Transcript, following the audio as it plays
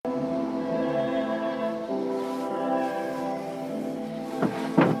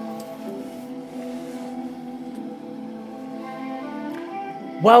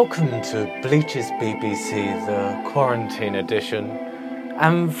Welcome to Bleach's BBC, the quarantine edition.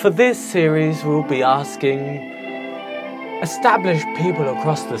 And for this series, we'll be asking established people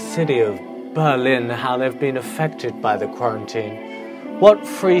across the city of Berlin how they've been affected by the quarantine. What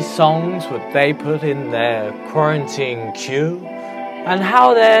free songs would they put in their quarantine queue? And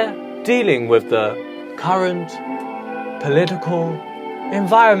how they're dealing with the current political,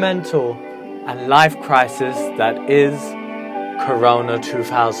 environmental, and life crisis that is Corona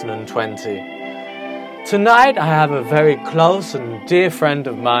 2020. Tonight I have a very close and dear friend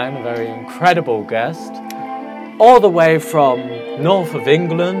of mine, a very incredible guest, all the way from north of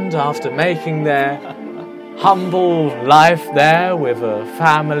England after making their humble life there with a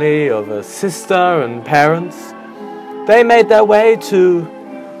family of a sister and parents. They made their way to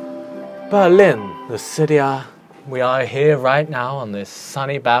Berlin, the city we are here right now on this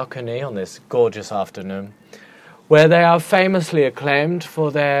sunny balcony on this gorgeous afternoon, where they are famously acclaimed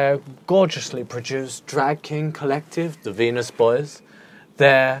for their gorgeously produced drag king collective, the Venus Boys,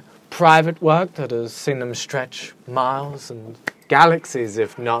 their private work that has seen them stretch miles and galaxies,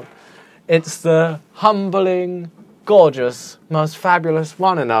 if not. It's the humbling, gorgeous, most fabulous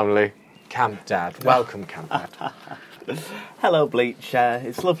one and only Camp Dad. Welcome, Camp Dad. Hello, Bleach.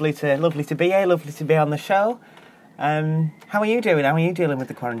 It's lovely to be here. Lovely to be on the show. How are you doing? How are you dealing with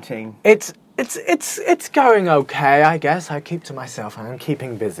the quarantine? It's going okay, I guess. I keep to myself and I'm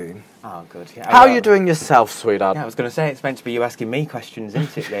keeping busy. Oh, good. Yeah. How are you doing yourself, sweetheart? Yeah, I was going to say it's meant to be you asking me questions,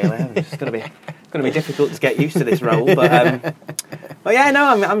 isn't it? Really, it's going to be difficult to get used to this role, but yeah, no,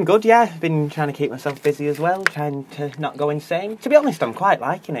 I'm good. Yeah, I've been trying to keep myself busy as well, trying to not go insane. To be honest, I'm quite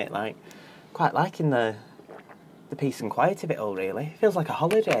liking it. Quite liking the peace and quiet of it all. Really, it feels like a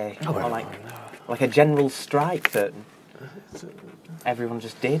holiday, or like a general strike that everyone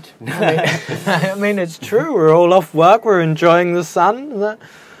just did. I mean, it's true. We're all off work. We're enjoying the sun.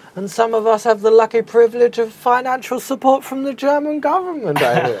 And some of us have the lucky privilege of financial support from the German government,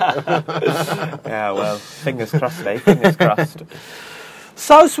 I hear. Yeah, well, fingers crossed, eh? Fingers crossed.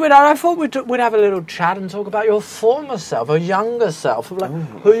 So, sweetheart, I thought we'd have a little chat and talk about your former self, or younger self,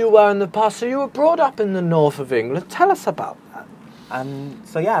 who you were in the past. So you were brought up in the north of England. Tell us about that.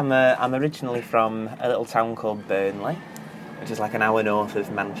 So yeah, I'm originally from a little town called Burnley, which is like an hour north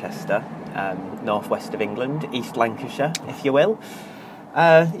of Manchester, northwest of England, East Lancashire, if you will.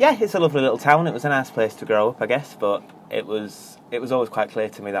 Yeah, it's a lovely little town. It was a nice place to grow up, I guess, but it was always quite clear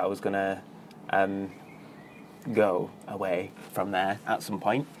to me that I was going to go away from there at some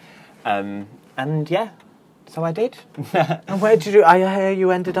point. And yeah, so I did. And where did you? I hear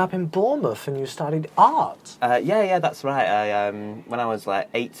you ended up in Bournemouth and you studied art. Yeah, that's right. When I was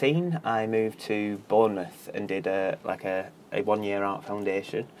 18, I moved to Bournemouth and did a 1-year art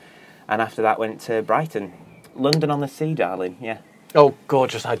foundation, and after that went to Brighton, London on the Sea, darling. Yeah. Oh,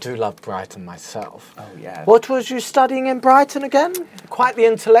 gorgeous! I do love Brighton myself. Oh yeah. What was you studying in Brighton again? Quite the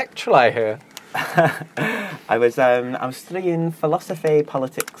intellectual, I hear. I was studying philosophy,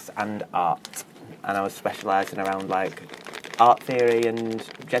 politics, and art. And I was specialising around art theory and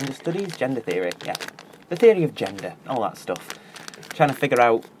gender studies, gender theory, yeah. The theory of gender, all that stuff. Trying to figure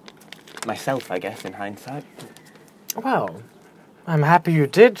out myself, I guess, in hindsight. Well, I'm happy you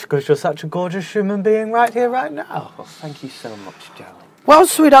did, because you're such a gorgeous human being right here, right now. Well, thank you so much, darling. Well,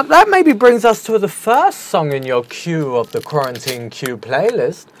 sweetheart, that maybe brings us to the first song in your queue of the Quarantine Queue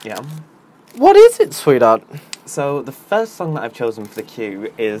playlist. Yeah. What is it, sweetheart? So the first song that I've chosen for the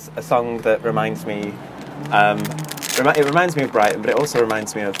queue is a song that reminds me... it reminds me of Brighton, but it also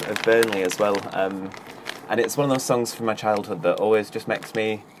reminds me of Burnley as well. And it's one of those songs from my childhood that always just makes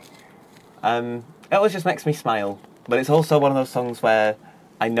me... it always just makes me smile. But it's also one of those songs where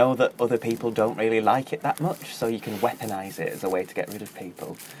I know that other people don't really like it that much, so you can weaponise it as a way to get rid of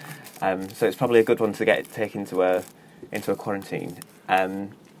people. So it's probably a good one to take into a quarantine.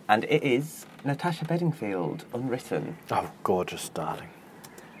 And it is Natasha Bedingfield, Unwritten. Oh, gorgeous, darling.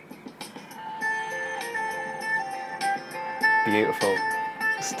 Beautiful.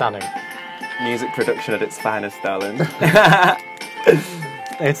 Stunning. Music production at its finest, darling.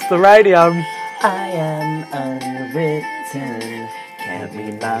 It's the radio. I am unwritten, can't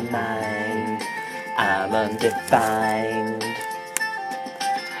read my mind, I'm undefined.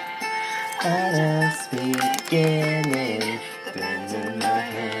 At a beginning, in my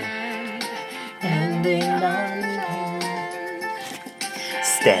hand, ending on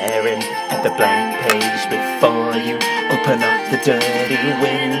staring at the blank page before you. Open up the dirty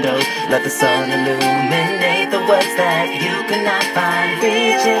window, let the sun illuminate the words that you cannot find.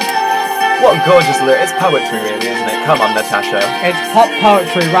 Reaching. What gorgeous lyrics. It's poetry really, isn't it? Come on, Natasha. It's pop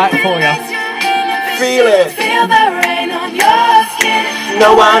poetry right for you. Feel it. Feel the rain on your skin.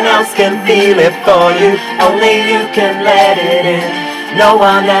 No one else can feel it for you, only you can let it in. No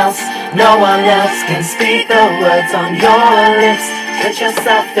one else can speak the words on your lips. Put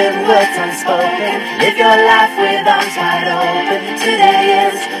yourself in words unspoken. Live your life with arms wide open. Today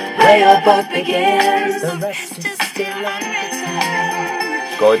is where your boat begins. The rest is still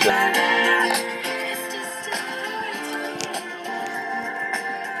unwritten. Gorgeous.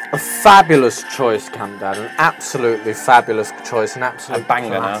 A fabulous choice, Camp Dad. An absolutely fabulous choice. An absolute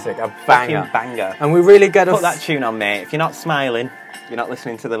banger classic. now. A banger. Banger. And we really get Put that tune on, mate. If you're not smiling, you're not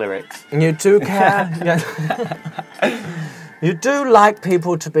listening to the lyrics. You do care. You do like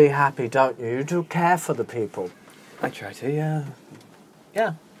people to be happy, don't you? You do care for the people. I try to, yeah.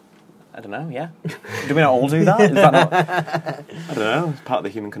 Yeah. I don't know, yeah. Do we not all do that? Is that not... I don't know. It's part of the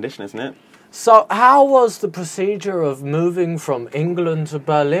human condition, isn't it? So how was the procedure of moving from England to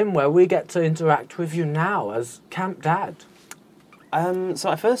Berlin, where we get to interact with you now as Camp Dad? So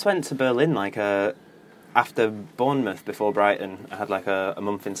I first went to Berlin after Bournemouth, before Brighton. I had a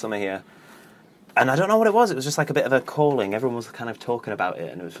month in summer here. And I don't know what it was. It was just a bit of a calling. Everyone was kind of talking about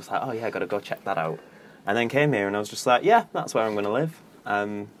it, and it was just oh yeah, I got to go check that out. And then came here, and I was just yeah, that's where I'm going to live.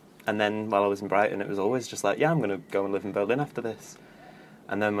 And then while I was in Brighton, it was always just yeah, I'm going to go and live in Berlin after this.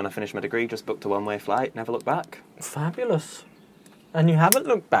 And then when I finished my degree, just booked a one-way flight, never looked back. Fabulous. And you haven't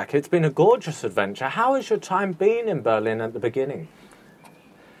looked back. It's been a gorgeous adventure. How has your time been in Berlin at the beginning?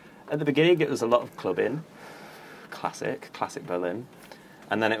 At the beginning, it was a lot of clubbing. Classic Berlin.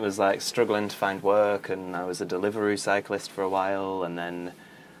 And then it was struggling to find work, and I was a Deliveroo cyclist for a while, and then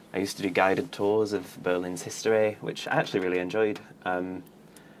I used to do guided tours of Berlin's history, which I actually really enjoyed.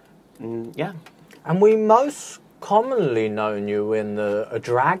 Yeah. And we most commonly known you in a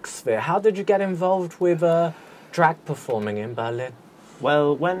drag sphere. How did you get involved with drag performing in Berlin?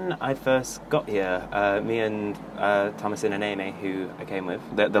 Well, when I first got here, me and Thomasin and Amy, who I came with,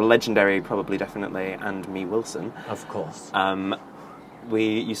 the legendary, probably, definitely, and me, Wilson. Of course.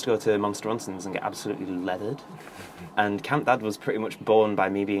 We used to go to Monster Ronson's and get absolutely leathered. And Camp Dad was pretty much born by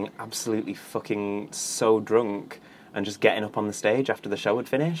me being absolutely fucking so drunk and just getting up on the stage after the show had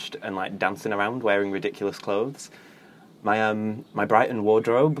finished and dancing around wearing ridiculous clothes. My Brighton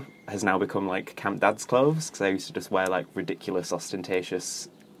wardrobe has now become Camp Dad's clothes, because I used to just wear ridiculous, ostentatious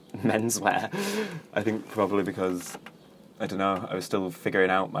menswear. I think probably because, I don't know, I was still figuring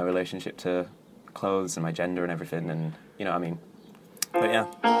out my relationship to clothes and my gender and everything, and you know what I mean. But yeah.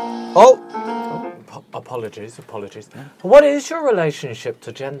 Apologies. Yeah. What is your relationship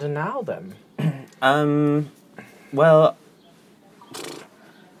to gender now then? Well,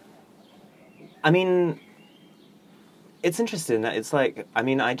 I mean, it's interesting that it's I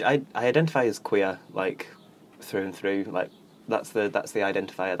identify as queer, through and through. That's the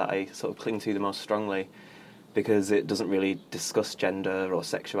identifier that I sort of cling to the most strongly, because it doesn't really discuss gender or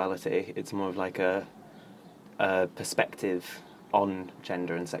sexuality. It's more of a perspective on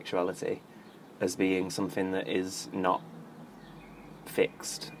gender and sexuality as being something that is not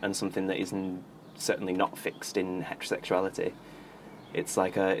fixed, and something that is certainly not fixed in heterosexuality. It's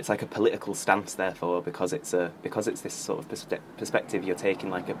like a political stance, therefore, because it's this sort of perspective. You're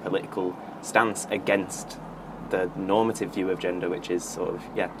taking a political stance against the normative view of gender, which is sort of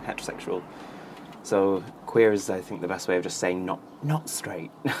heterosexual. So queer is, I think, the best way of just saying not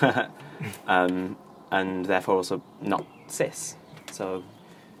straight, and therefore also not cis. So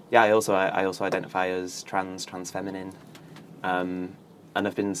I also identify as trans feminine. And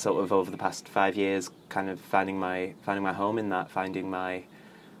I've been sort of over the past 5 years kind of finding my home in that, finding my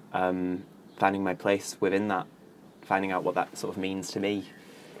place within that, finding out what that sort of means to me.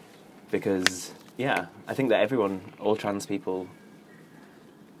 Because I think that all trans people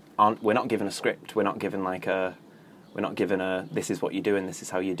we're not given a script. We're not given this is what you do and this is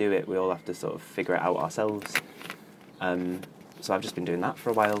how you do it. We all have to sort of figure it out ourselves. So I've just been doing that for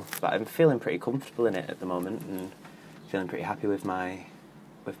a while, but I'm feeling pretty comfortable in it at the moment, and feeling pretty happy with my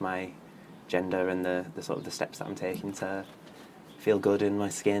gender and the sort of the steps that I'm taking to feel good in my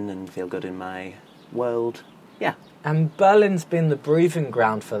skin and feel good in my world. Yeah. And Berlin's been the breathing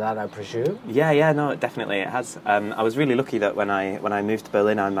ground for that, I presume? Yeah, no, definitely it has. I was really lucky that when I moved to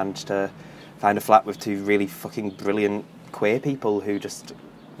Berlin, I managed to find a flat with two really fucking brilliant queer people who just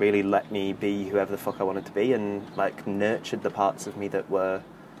really let me be whoever the fuck I wanted to be, and nurtured the parts of me that were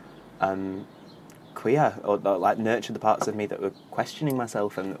queer, or nurtured the parts of me that were questioning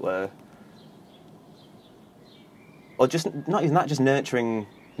myself and that were, or just not even that, just nurturing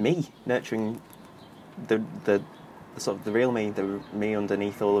me, nurturing the sort of the real me, the me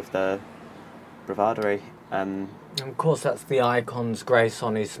underneath all of the bravadery. Um, Of course, that's the icons Grace,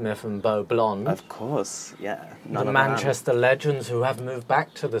 Sonny Smith and Beau Blonde. of course, yeah. The Manchester legends who have moved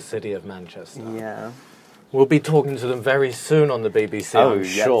back to the city of Manchester. Yeah. We'll be talking to them very soon on the BBC, I'm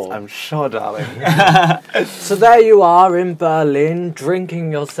sure. I'm sure, darling. So there you are in Berlin,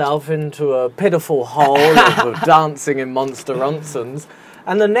 drinking yourself into a pitiful hole of dancing in Monster Ronsons.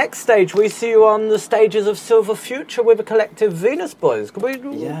 And the next stage, we see you on the stages of Silver Future with the collective Venus Boys. Could we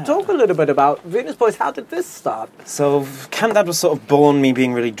talk a little bit about Venus Boys? How did this start? So, Camp Dad was sort of born me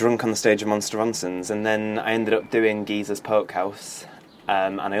being really drunk on the stage of Monster Ronsons, and then I ended up doing Geezer's Poke House,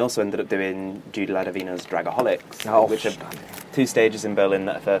 and I also ended up doing Judy Ladavina's Dragaholics, which are 2 stages in Berlin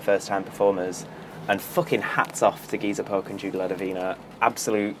that are for first-time performers. And fucking hats off to Geezer Poke and Judy Ladavina,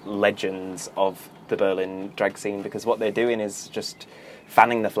 absolute legends of the Berlin drag scene, because what they're doing is just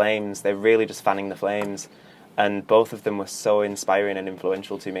fanning the flames. They're really just fanning the flames, and both of them were so inspiring and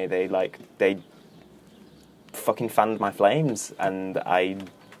influential to me. They fucking fanned my flames, and I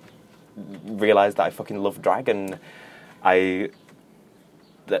realised that I fucking love drag, and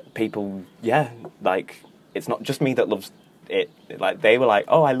that people, like, it's not just me that loves it. Like, they were like,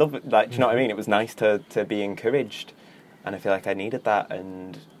 oh, I love it. Like, do you know what I mean? It was nice to be encouraged, and I feel like I needed that,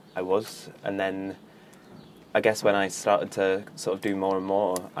 and I was. And then I guess when I started to sort of do more and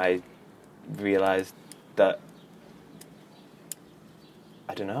more, I realised that,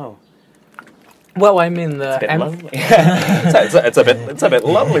 I don't know. Well, I mean, it's a bit lonely. it's a bit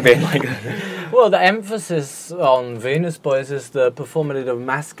lonely being like that. Well, the emphasis on Venus Boys is the performative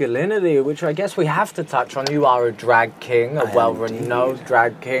masculinity, which I guess we have to touch on. You are a drag king, a well-renowned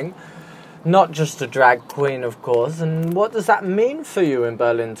drag king, not just a drag queen, of course. And what does that mean for you in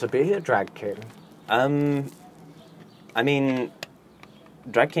Berlin to be a drag king? I mean,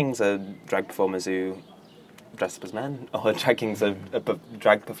 drag kings are drag performers who dress up as men, or drag kings are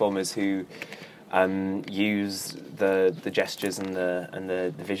drag performers who use the gestures and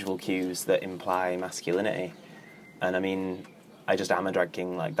the visual cues that imply masculinity. And I mean, I just am a drag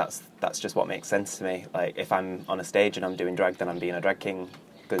king. Like, that's just what makes sense to me. Like, if I'm on a stage and I'm doing drag, then I'm being a drag king,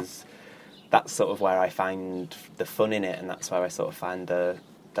 because that's sort of where I find the fun in it, and that's where I sort of find the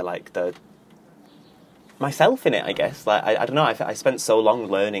myself in it, I guess. Like, I don't know, I spent so long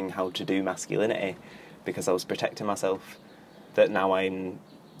learning how to do masculinity because I was protecting myself, that now I'm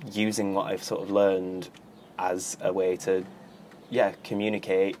using what I've sort of learned as a way to,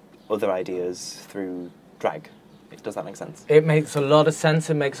 communicate other ideas through drag. Does that make sense? It makes a lot of sense.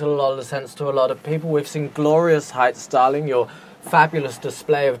 It makes a lot of sense to a lot of people. We've seen Glorious Heights, darling. Your fabulous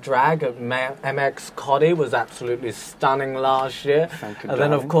display of drag at MX Coddy was absolutely stunning last year. Thank you, and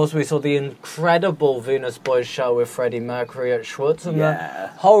then, of course, we saw the incredible Venus Boys show with Freddie Mercury at Schwartz, and the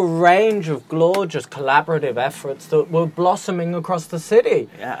whole range of gorgeous collaborative efforts that were blossoming across the city.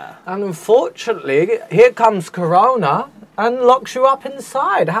 Yeah. And unfortunately, here comes Corona and locks you up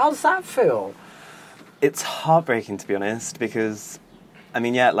inside. How's that feel? It's heartbreaking, to be honest, because, I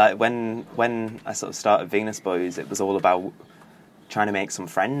mean, like, when I sort of started Venus Boys, it was all about trying to make some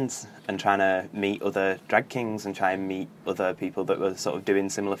friends and trying to meet other drag kings and try and meet other people that were sort of doing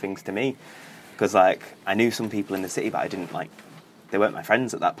similar things to me. Because, like, I knew some people in the city, but I didn't, like, they weren't my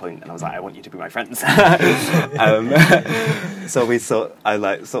friends at that point, and I was like, I want you to be my friends. So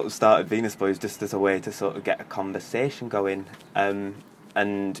I sort of started Venus Boys just as a way to sort of get a conversation going,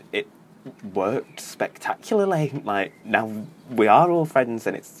 and it worked spectacularly. Like, now we are all friends,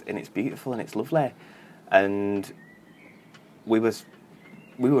 and it's beautiful and it's lovely, and we were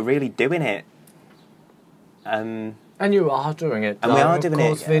really doing it. And you are doing it. And we are doing it. Of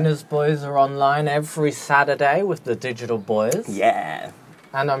course, Venus Boys are online every Saturday with the Digital Boys. Yeah.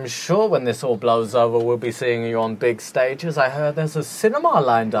 And I'm sure when this all blows over, we'll be seeing you on big stages. I heard there's a cinema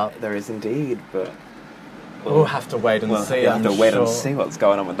lined up. There is indeed, but we'll have to wait and see. We'll have to wait and see what's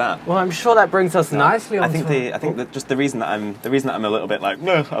going on with that. Well, I'm sure that brings us nicely on. I think that just the reason that I'm a little bit like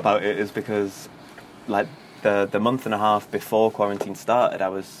about it is because, like, the month and a half before quarantine started, I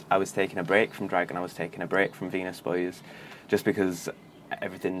was taking a break from drag, and I was taking a break from Venus Boys, just because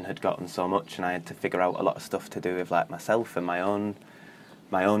everything had gotten so much, and I had to figure out a lot of stuff to do with, like, myself and my own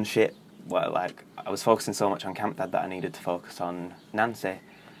shit. Well, like, I was focusing so much on Camp Dad that I needed to focus on Nancy,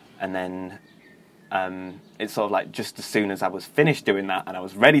 and then it's sort of like just as soon as I was finished doing that and I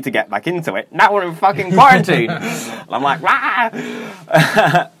was ready to get back into it, now we're in fucking quarantine. And I'm like,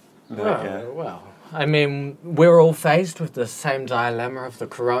 Well, I mean, we're all faced with the same dilemma of the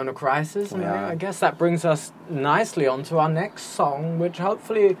corona crisis, and I guess that brings us nicely onto our next song, which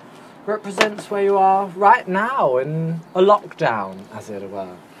hopefully represents where you are right now in a lockdown, as it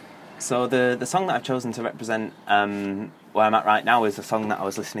were. So the song that I've chosen to represent where I'm at right now is a song that I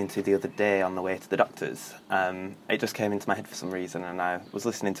was listening to the other day on the way to the doctor's. It just came into my head for some reason, and I was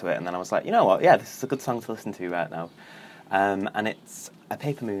listening to it, and then I was like, you know what, yeah, this is a good song to listen to right now. And it's A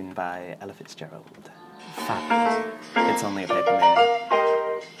Paper Moon by Ella Fitzgerald. Fact. It's only a paper moon.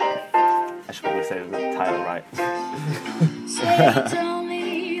 I should probably say the title right. It's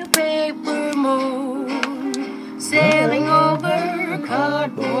only a paper moon sailing over a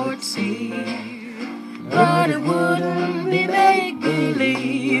cardboard sea, but it wouldn't be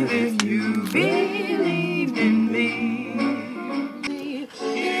make-believe if you believed in me.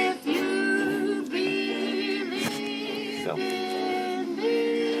 If you believe So. in me.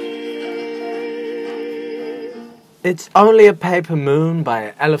 It's Only a Paper Moon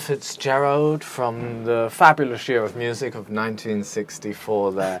by Ella Fitzgerald from the fabulous year of music of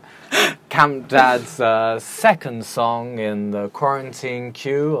 1964 there. Camp Dad's second song in the quarantine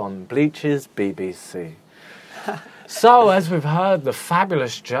queue on Bleach's BBC. So, as we've heard the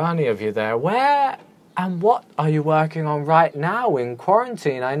fabulous journey of you there, where and what are you working on right now in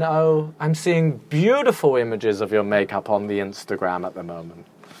quarantine? I know I'm seeing beautiful images of your makeup on the Instagram at the moment.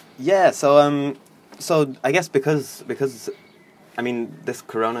 Yeah, so I guess because I mean this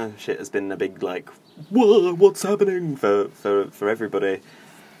corona shit has been a big like whoa, what's happening for everybody,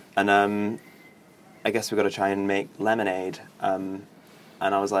 and I guess we've got to try and make lemonade. And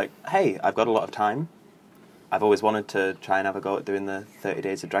I was like, hey, I've got a lot of time. I've always wanted to try and have a go at doing the 30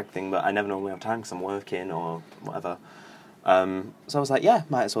 days of drag thing, but I never normally have time because I'm working or whatever. So I was like, yeah,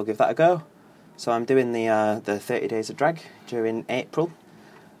 might as well give that a go. So I'm doing the 30 days of drag during April.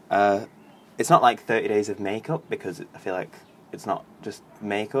 It's not like 30 days of makeup because I feel like it's not just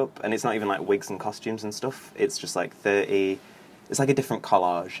makeup and it's not even like wigs and costumes and stuff. It's just like 30... It's like a different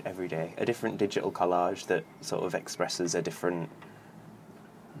collage every day, a different digital collage that sort of expresses a different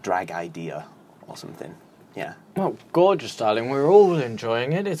drag idea or something. Yeah. Well, gorgeous, darling. We're all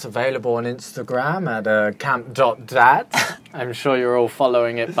enjoying it. It's available on Instagram at camp.dad. I'm sure you're all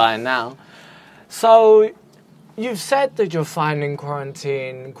following it by now. So... You've said that you're finding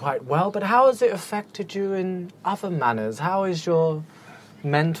quarantine quite well, but how has it affected you in other manners? How is your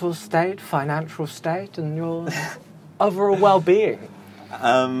mental state, financial state, and your overall well-being?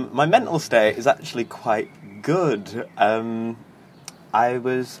 My mental state is actually quite good. I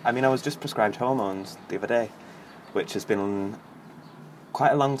was just prescribed hormones the other day, which has been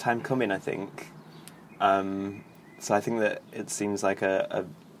quite a long time coming, I think. So I think that it seems like a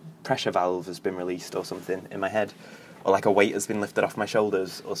pressure valve has been released or something in my head, or like a weight has been lifted off my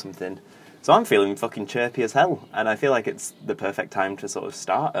shoulders or something. So I'm feeling fucking chirpy as hell, and I feel like it's the perfect time to sort of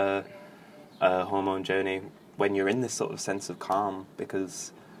start a hormone journey when you're in this sort of sense of calm,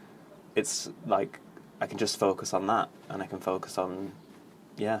 because it's like I can just focus on that, and I can focus on,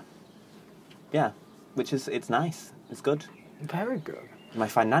 yeah, which is, it's nice, it's good. Very good. My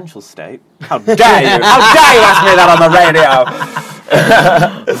financial state? How dare you? How dare you ask me that on the radio?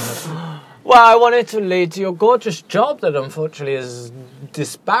 Well, I wanted to lead to your gorgeous job that unfortunately is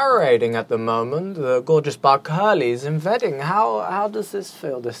disparating at the moment, the gorgeous bar Curly's in Reading. How does this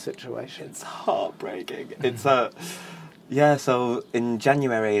feel, this situation? It's heartbreaking. It's yeah, so in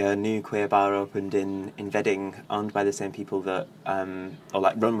January a new queer bar opened in Reading, owned by the same people that, or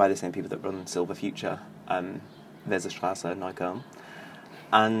like run by the same people that run Silver Future, Weserstrasse, Neukölln.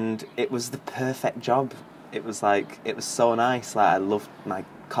 And it was the perfect job. It was so nice. Like, I loved my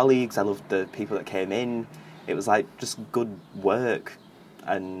colleagues, I loved the people that came in. It was like just good work,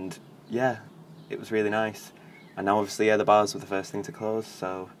 and yeah, it was really nice. And now obviously, yeah, the bars were the first thing to close,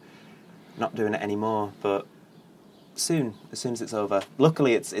 so not doing it anymore, but soon, as soon as it's over.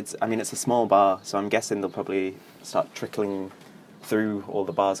 Luckily it's a small bar, so I'm guessing they'll probably start trickling through all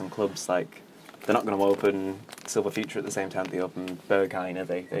the bars and clubs. Like, they're not going to open Silver Future at the same time they open Berghain, are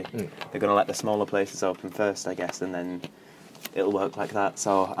they? They're going to let the smaller places open first, I guess, and then it'll work like that.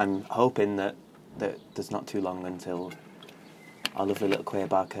 So I'm hoping that there's not too long until our lovely little queer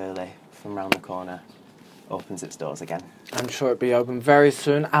bar Curly from round the corner opens its doors again. I'm sure it'll be open very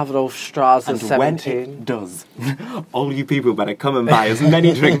soon. Adolfstrasse 17. When it does, all you people better come and buy as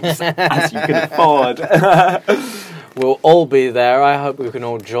many drinks as you can afford. We'll all be there. I hope you can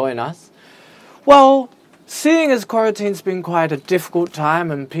all join us. Well, seeing as quarantine's been quite a difficult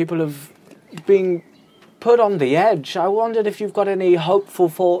time and people have been put on the edge, I wondered if you've got any hopeful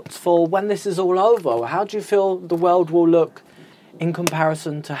thoughts for when this is all over. How do you feel the world will look in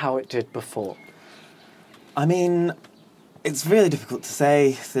comparison to how it did before? I mean, it's really difficult to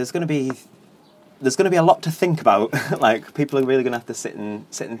say. There's going to be a lot to think about. Like, people are really going to have to sit and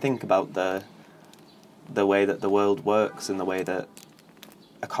think about the way that the world works and the way that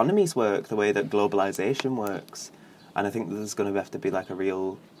economies work, the way that globalization works. And I think there's going to have to be like a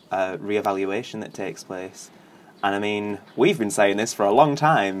real reevaluation that takes place. And I mean, we've been saying this for a long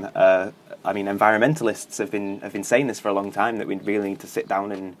time. I mean, environmentalists have been saying this for a long time, that we really need to sit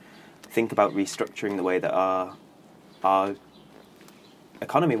down and think about restructuring the way that our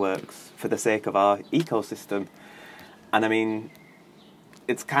economy works for the sake of our ecosystem. And I mean,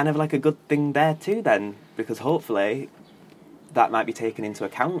 it's kind of like a good thing there too then, because hopefully that might be taken into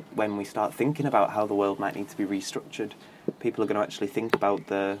account when we start thinking about how the world might need to be restructured. People are going to actually think about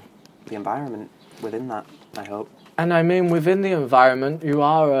the environment within that, I hope. And I mean, within the environment, you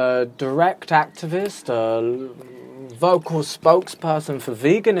are a direct activist, a vocal spokesperson for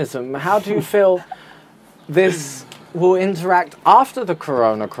veganism. How do you feel this will interact after the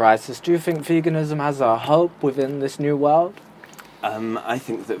corona crisis? Do you think veganism has a hope within this new world? I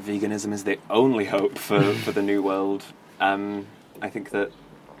think that veganism is the only hope for the new world. I think that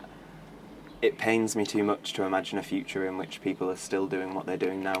it pains me too much to imagine a future in which people are still doing what they're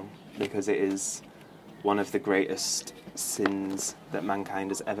doing now, because it is one of the greatest sins that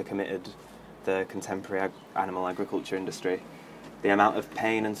mankind has ever committed, the contemporary animal agriculture industry. The amount of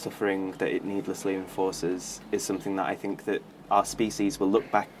pain and suffering that it needlessly enforces is something that I think that our species will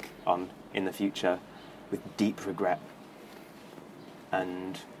look back on in the future with deep regret.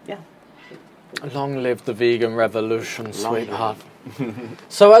 And yeah. Long live the vegan revolution, sweetheart.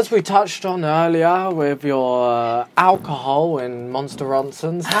 So as we touched on earlier with your alcohol in Monster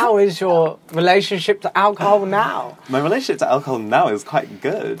Ronsons, how is your relationship to alcohol now? My relationship to alcohol now is quite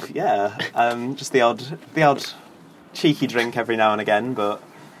good, yeah. Just the odd cheeky drink every now and again, but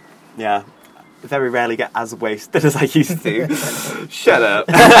yeah, very rarely get as wasted as I used to. Shut up.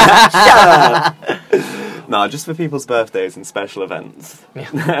 Shut up. No, just for people's birthdays and special events.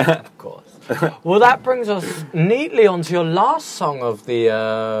 Yeah, of course. Well, that brings us neatly onto your last song of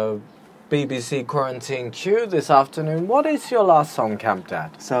the BBC Quarantine Queue this afternoon. What is your last song, Camp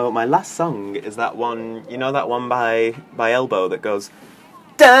Dad? So my last song is that one, you know that one by Elbow that goes,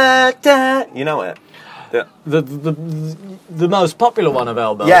 da da, you know it? The most popular one of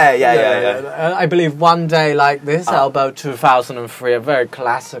Elbow. Yeah. I believe One Day Like This, Elbow 2003, a very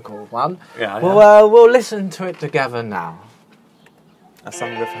classical one. Yeah. Well, we'll listen to it together now. A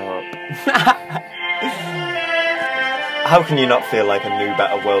song of hope. How can you not feel like a new,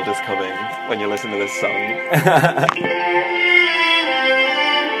 better world is coming when you listen to this song?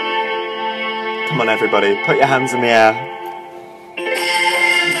 Come on, everybody, put your hands in the air.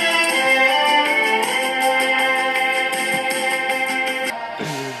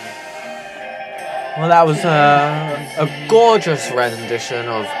 Well, that was a gorgeous rendition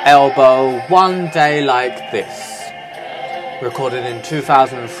of Elbow, One Day Like This, recorded in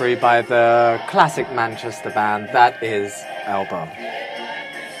 2003 by the classic Manchester band, that is Elbow.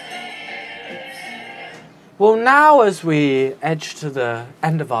 Well, now as we edge to the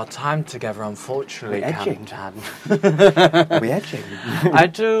end of our time together, unfortunately, edging? Camp Are we edging? I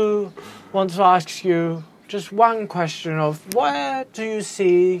do want to ask you just one question of where do you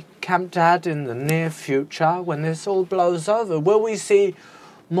see Camp Dad in the near future when this all blows over? Will we see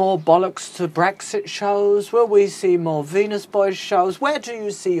more Bollocks to Brexit shows? Will we see more Venus Boys shows? Where do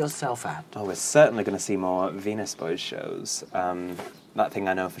you see yourself at? Oh, we're certainly going to see more Venus Boys shows. That thing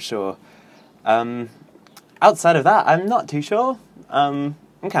I know for sure. Outside of that, I'm not too sure. I'm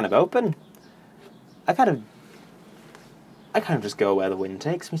kind of open. I kind of just go where the wind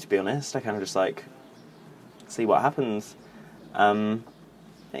takes me, to be honest. I kind of just like see what happens.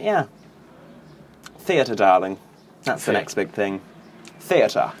 Yeah. Theatre, darling. That's the next big thing.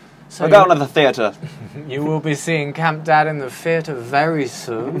 Theatre. So we're going to the theatre. You will be seeing Camp Dad in the theatre very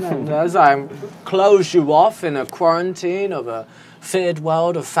soon. And as I close you off in a quarantine of a feared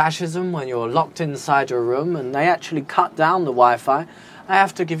world of fascism when you're locked inside your room and they actually cut down the Wi-Fi, I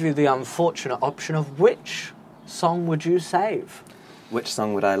have to give you the unfortunate option of which song would you save? Which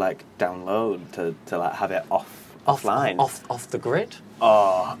song would I like download to like have it offline? Off the grid?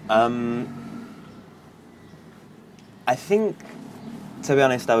 Oh, I think, to be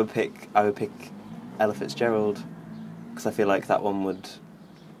honest, I would pick Ella Fitzgerald, because I feel like that one would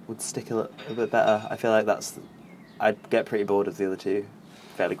stick a bit better. I feel like I'd get pretty bored of the other two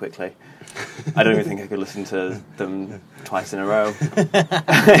fairly quickly. I don't even think I could listen to them twice in a row,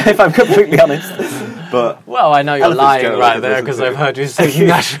 if I'm completely honest. But well, I know you're Ella lying Fitzgerald right I could there listen because to. I've heard you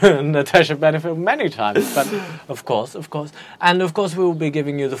sing Natasha Bedingfield many times. But of course, and of course, we will be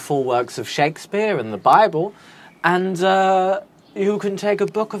giving you the full works of Shakespeare and the Bible, and you can take a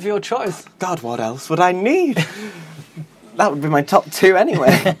book of your choice. God, what else would I need? That would be my top two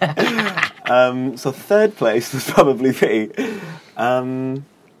anyway. So third place would probably be I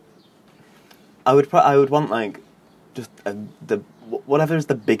would want like just whatever is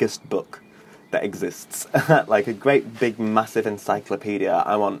the biggest book that exists, like a great big massive encyclopedia.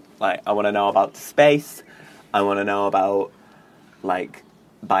 I want to know about space. I want to know about like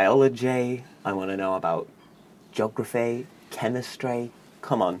biology. I want to know about geography, chemistry.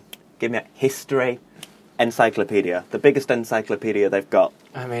 Come on, give me a history. Encyclopedia, the biggest encyclopedia they've got.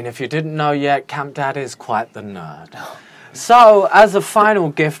 I mean, if you didn't know yet, Camp Dad is quite the nerd. So, as a final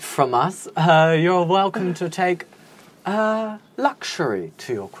gift from us, you're welcome to take luxury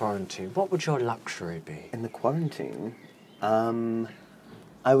to your quarantine. What would your luxury be? In the quarantine,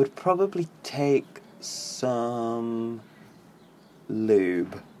 I would probably take some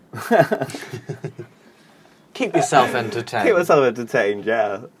lube. Keep yourself entertained. Keep myself entertained,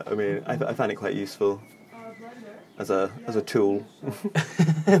 yeah. I mean, I find it quite useful as a tool.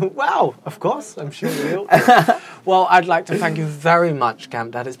 Well, of course, I'm sure we all do. Well, I'd like to thank you very much,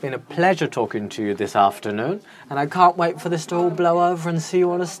 Camp Dad. It's been a pleasure talking to you this afternoon, and I can't wait for this to all blow over and see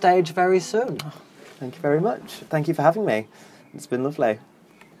you on a stage very soon. Thank you very much. Thank you for having me. It's been lovely.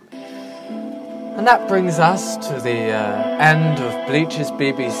 And that brings us to the end of Bleach's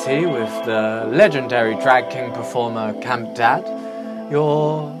BBC with the legendary drag king performer Camp Dad.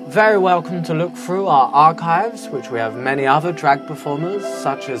 You're very welcome to look through our archives, which we have many other drag performers,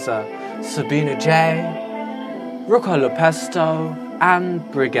 such as Sabina J, Ruka Lupesto, and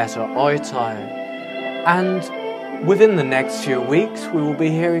Brigitta Oitoi. And within the next few weeks, we will be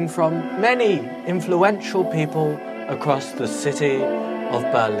hearing from many influential people across the city of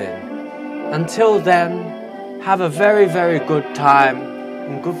Berlin. Until then, have a very, very good time,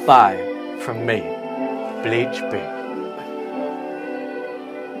 and goodbye from me, Bleach B.